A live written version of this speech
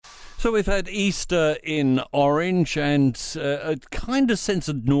So we've had Easter in Orange and a kind of sense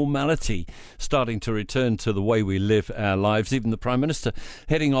of normality starting to return to the way we live our lives. Even the Prime Minister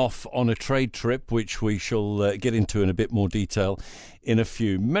heading off on a trade trip, which we shall get into in a bit more detail in a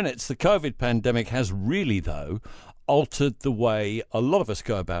few minutes. The COVID pandemic has really, though, altered the way a lot of us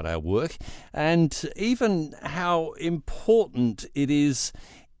go about our work and even how important it is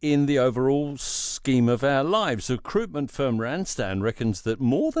in the overall scheme of our lives. The recruitment firm Randstad reckons that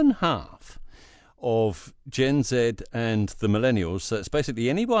more than half of Gen Z and the millennials, so it's basically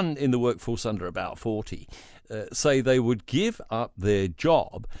anyone in the workforce under about 40, say they would give up their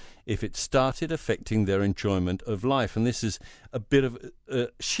job if it started affecting their enjoyment of life. And this is a bit of a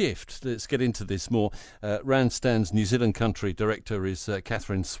shift. Let's get into this more. Randstad's New Zealand Country Director is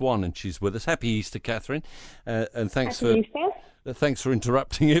Katherine Swan, and she's with us. Happy Easter, Katherine. And thanks Thanks for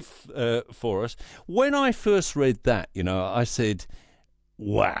interrupting it for us. When I first read that, I said,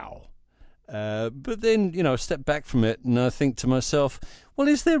 wow. But then, I step back from it and I think to myself, well,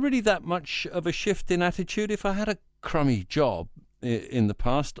 is there really that much of a shift in attitude? If I had a crummy job in the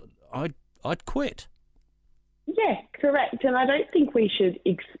past, I'd quit. Yeah, correct. And I don't think we should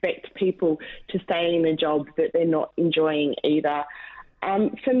expect people to stay in a job that they're not enjoying either.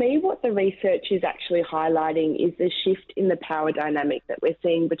 For me, what the research is actually highlighting is the shift in the power dynamic that we're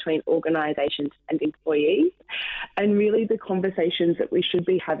seeing between organisations and employees, and really the conversations that we should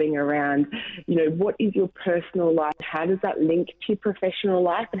be having around, what is your personal life? How does that link to your professional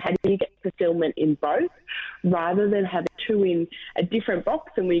life? And how do you get fulfilment in both, rather than having two in a different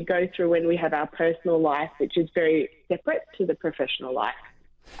box and we go through when we have our personal life, which is very separate to the professional life.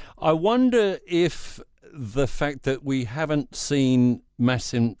 I wonder if the fact that we haven't seen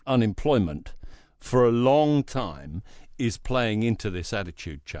massive unemployment for a long time is playing into this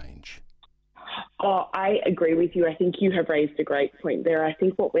attitude change. Oh, I agree with you. I think you have raised a great point there. I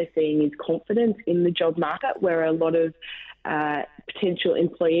think what we're seeing is confidence in the job market, where a lot of potential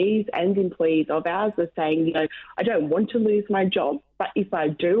employees and employees of ours are saying, I don't want to lose my job, but if I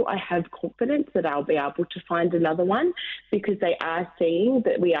do, I have confidence that I'll be able to find another one, because they are seeing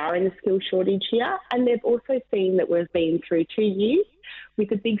that we are in a skill shortage here. And they've also seen that we've been through 2 years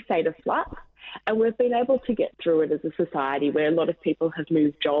with a big state of flux. And we've been able to get through it as a society where a lot of people have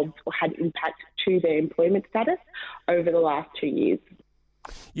moved jobs or had impact to their employment status over the last 2 years.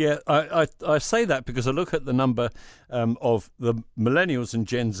 Yeah, I say that because I look at the number of the millennials and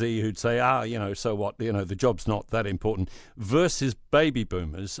Gen Z who'd say, so what, the job's not that important, versus baby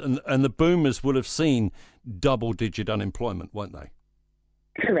boomers. And the boomers will have seen double-digit unemployment, won't they?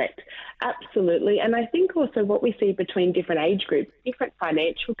 Correct. Absolutely. And I think also what we see between different age groups, different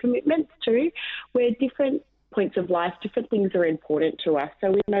financial commitments too, where different points of life, different things are important to us.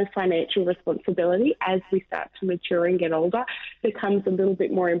 So we know financial responsibility as we start to mature and get older becomes a little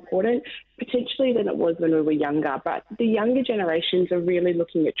bit more important, potentially than it was when we were younger. But the younger generations are really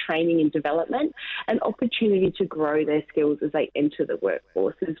looking at training and development and opportunity to grow their skills as they enter the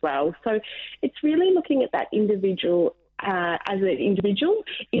workforce as well. So it's really looking at that individual as an individual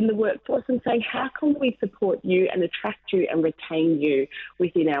in the workforce and saying, how can we support you and attract you and retain you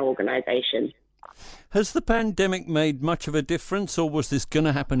within our organisation? Has the pandemic made much of a difference, or was this going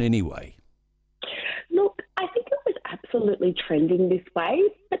to happen anyway? Look, I think it was absolutely trending this way,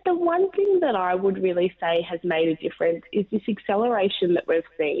 but the one thing that I would really say has made a difference is this acceleration that we've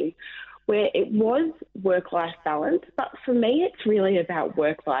seen, where it was work-life balance, but for me it's really about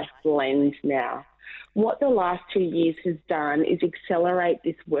work-life blend now. What the last 2 years has done is accelerate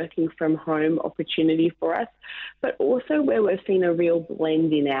this working from home opportunity for us, but also where we've seen a real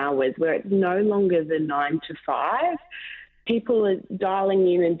blend in hours, where it's no longer the 9 to 5. People are dialing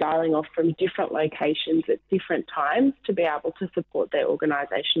in and dialing off from different locations at different times to be able to support their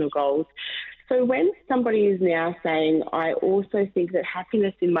organisational goals. So when somebody is now saying, I also think that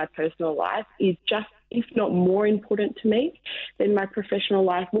happiness in my personal life is just, if not more important to me than my professional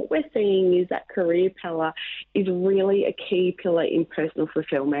life, what we're seeing is that career pillar is really a key pillar in personal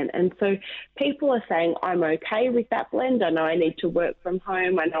fulfilment. And so people are saying, I'm okay with that blend. I know I need to work from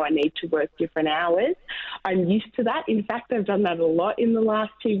home. I know I need to work different hours. I'm used to that. In fact, I've done that a lot in the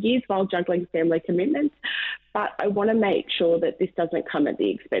last 2 years while juggling family commitments. But I want to make sure that this doesn't come at the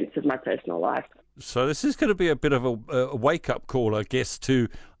expense of my personal life. So this is going to be a bit of a wake-up call, I guess, to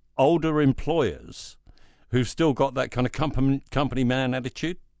older employers who've still got that kind of company man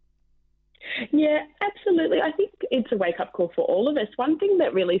attitude? Yeah, absolutely. I think it's a wake-up call for all of us. One thing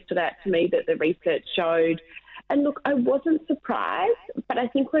that really stood out to me that the research showed And look, I wasn't surprised, but I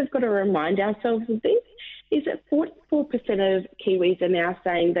think we've got to remind ourselves of this, is that 44% of Kiwis are now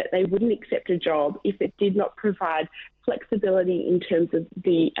saying that they wouldn't accept a job if it did not provide flexibility in terms of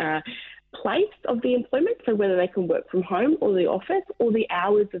the place of the employment, so whether they can work from home or the office or the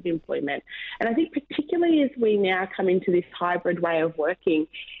hours of employment. And I think particularly as we now come into this hybrid way of working,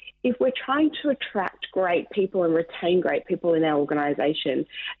 if we're trying to attract great people and retain great people in our organisation,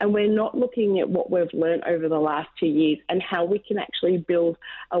 and we're not looking at what we've learned over the last 2 years and how we can actually build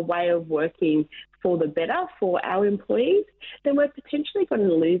a way of working for the better for our employees, then we're potentially going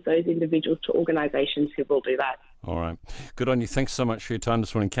to lose those individuals to organisations who will do that. All right. Good on you. Thanks so much for your time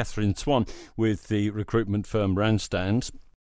this morning. Katherine Swan with the recruitment firm Randstad.